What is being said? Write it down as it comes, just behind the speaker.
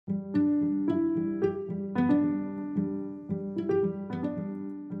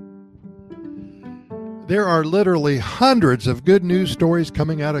There are literally hundreds of good news stories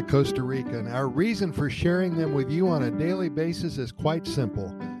coming out of Costa Rica, and our reason for sharing them with you on a daily basis is quite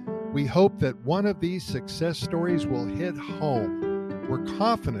simple. We hope that one of these success stories will hit home. We're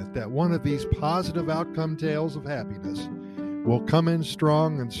confident that one of these positive outcome tales of happiness will come in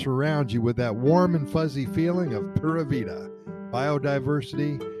strong and surround you with that warm and fuzzy feeling of Pura Vida,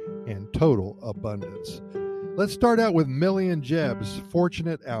 biodiversity, and total abundance. Let's start out with Millie and Jeb's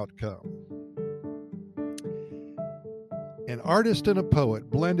fortunate outcome. An artist and a poet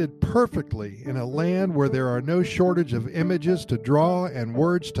blended perfectly in a land where there are no shortage of images to draw and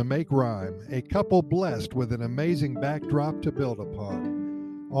words to make rhyme. A couple blessed with an amazing backdrop to build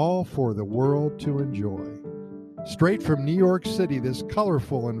upon, all for the world to enjoy. Straight from New York City, this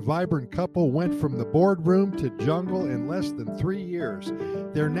colorful and vibrant couple went from the boardroom to jungle in less than 3 years.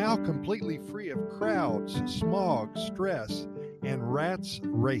 They're now completely free of crowds, smog, stress, and rats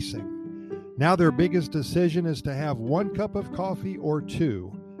racing. Now their biggest decision is to have 1 cup of coffee or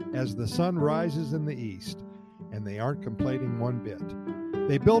 2 as the sun rises in the east, and they aren't complaining one bit.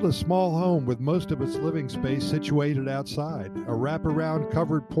 They built a small home with most of its living space situated outside. A wraparound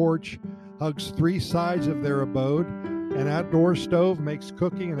covered porch hugs 3 sides of their abode. An outdoor stove makes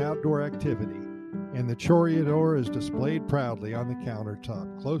cooking an outdoor activity, and the chorreador is displayed proudly on the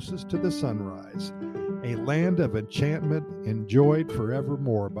countertop closest to the sunrise. A land of enchantment enjoyed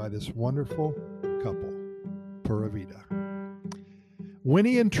forevermore by this wonderful couple. Pura Vida.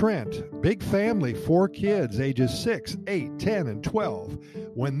 Winnie and Trent, big family, 4 kids, ages 6, 8, 10, and 12.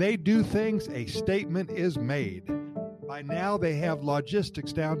 When they do things, a statement is made. By now, they have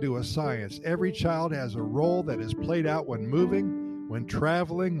logistics down to a science. Every child has a role that is played out when moving, when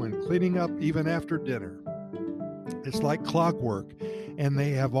traveling, when cleaning up, even after dinner. It's like clockwork, and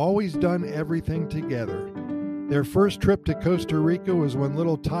they have always done everything together. Their first trip to Costa Rica was when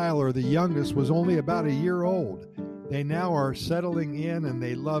little Tyler, the youngest, was only about a year old. They now are settling in, and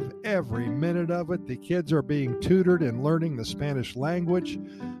they love every minute of it. The kids are being tutored and learning the Spanish language,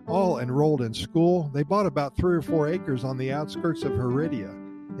 all enrolled in school. They bought about 3 or 4 acres on the outskirts of Heredia.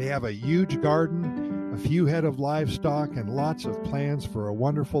 They have a huge garden, a few head of livestock, and lots of plans for a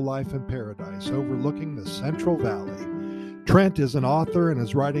wonderful life in paradise overlooking the Central Valley. Trent is an author and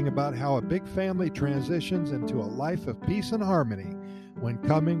is writing about how a big family transitions into a life of peace and harmony when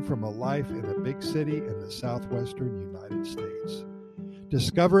coming from a life in a big city in the southwestern United States.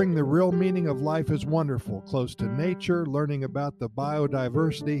 Discovering the real meaning of life is wonderful, close to nature, learning about the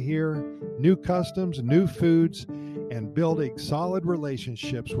biodiversity here, new customs, new foods, and building solid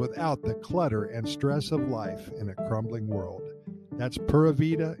relationships without the clutter and stress of life in a crumbling world. That's Pura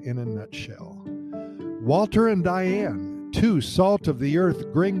Vida in a nutshell. Walter and Diane, 2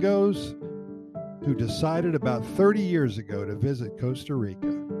 salt-of-the-earth gringos who decided about 30 years ago to visit Costa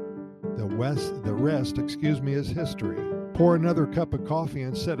Rica. The rest is history. Pour another cup of coffee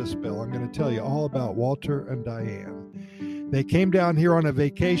and set a spell. I'm going to tell you all about Walter and Diane. They came down here on a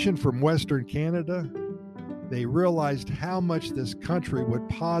vacation from Western Canada. They realized how much this country would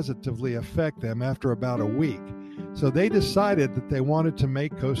positively affect them after about a week. So they decided that they wanted to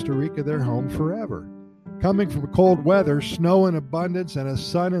make Costa Rica their home forever. Coming from cold weather, snow in abundance, and a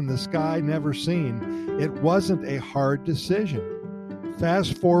sun in the sky never seen, it wasn't a hard decision.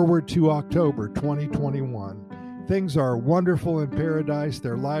 Fast forward to October 2021. Things are wonderful in paradise.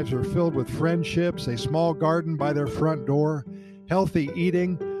 Their lives are filled with friendships, a small garden by their front door, healthy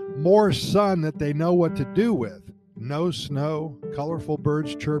eating, more sun that they know what to do with. No snow, colorful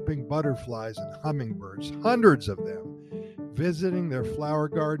birds chirping, butterflies and hummingbirds, hundreds of them, visiting their flower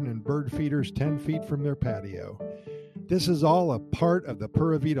garden and bird feeders 10 feet from their patio. This is all a part of the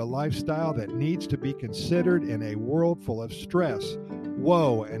Pura Vida lifestyle that needs to be considered in a world full of stress,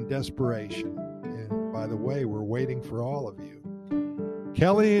 woe, and desperation. And by the way, we're waiting for all of you.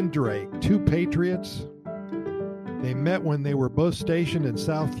 Kelly and Drake, 2 patriots. They met when they were both stationed in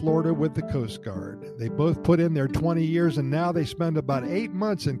South Florida with the Coast Guard. They both put in their 20 years, and now they spend about 8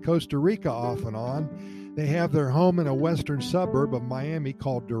 months in Costa Rica off and on. They have their home in a western suburb of Miami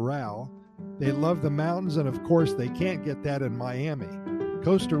called Doral. They love the mountains, and of course, they can't get that in Miami.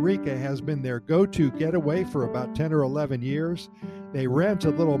 Costa Rica has been their go-to getaway for about 10 or 11 years. They rent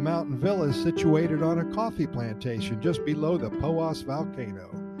a little mountain villa situated on a coffee plantation just below the Poas volcano.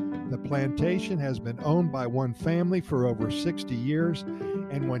 The plantation has been owned by one family for over 60 years,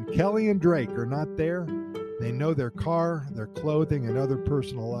 and when Kelly and Drake are not there, they know their car, their clothing, and other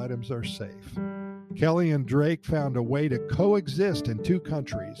personal items are safe. Kelly and Drake found a way to coexist in 2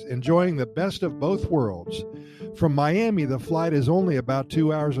 countries, enjoying the best of both worlds. From Miami, the flight is only about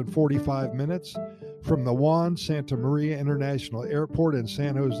 2 hours and 45 minutes. From the Juan Santa Maria International Airport in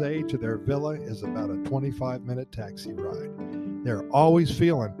San Jose to their villa is about a 25-minute taxi ride. They're always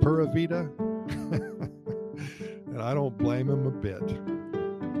feeling Pura Vida, and I don't blame them a bit.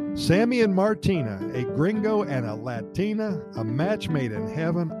 Sammy and Martina, a gringo and a Latina, a match made in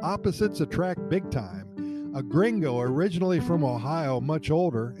heaven. Opposites attract big time. A gringo originally from Ohio, much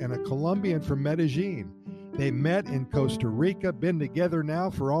older, and a Colombian from Medellin. They met in Costa Rica, been together now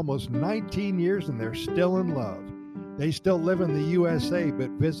for almost 19 years, and they're still in love. They still live in the USA,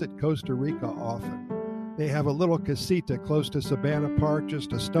 but visit Costa Rica often. They have a little casita close to Savannah Park,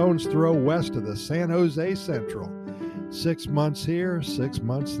 just a stone's throw west of the San Jose Central. 6 months here, 6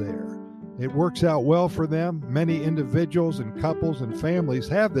 months there. It works out well for them. Many individuals and couples and families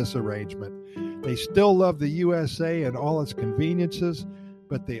have this arrangement. They still love the USA and all its conveniences,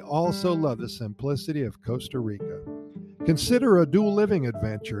 but they also love the simplicity of Costa Rica. Consider a dual living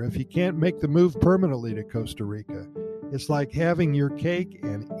adventure if you can't make the move permanently to Costa Rica. It's like having your cake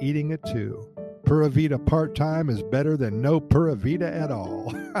and eating it too. Pura Vida part-time is better than no Pura Vida at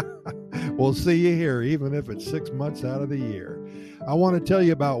all. We'll see you here, even if it's 6 months out of the year. I want to tell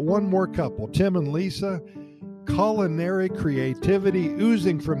you about one more couple, Tim and Lisa. Culinary creativity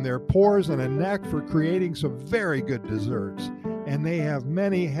oozing from their pores and a knack for creating some very good desserts. And they have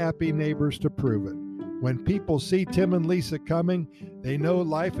many happy neighbors to prove it. When people see Tim and Lisa coming, they know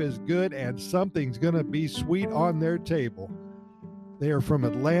life is good and something's going to be sweet on their table. They are from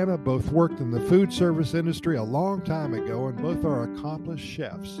Atlanta, both worked in the food service industry a long time ago, and both are accomplished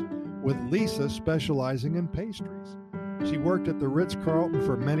chefs, with Lisa specializing in pastries. She worked at the Ritz-Carlton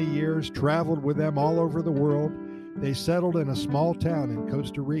for many years, traveled with them all over the world. They settled in a small town in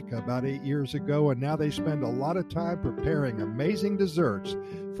Costa Rica about 8 years ago, and now they spend a lot of time preparing amazing desserts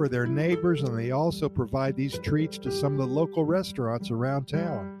for their neighbors, and they also provide these treats to some of the local restaurants around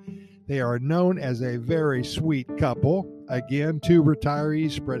town. They are known as a very sweet couple. Again, two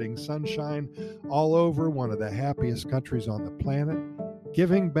retirees spreading sunshine all over one of the happiest countries on the planet,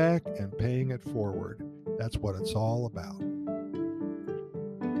 giving back and paying it forward. That's what it's all about.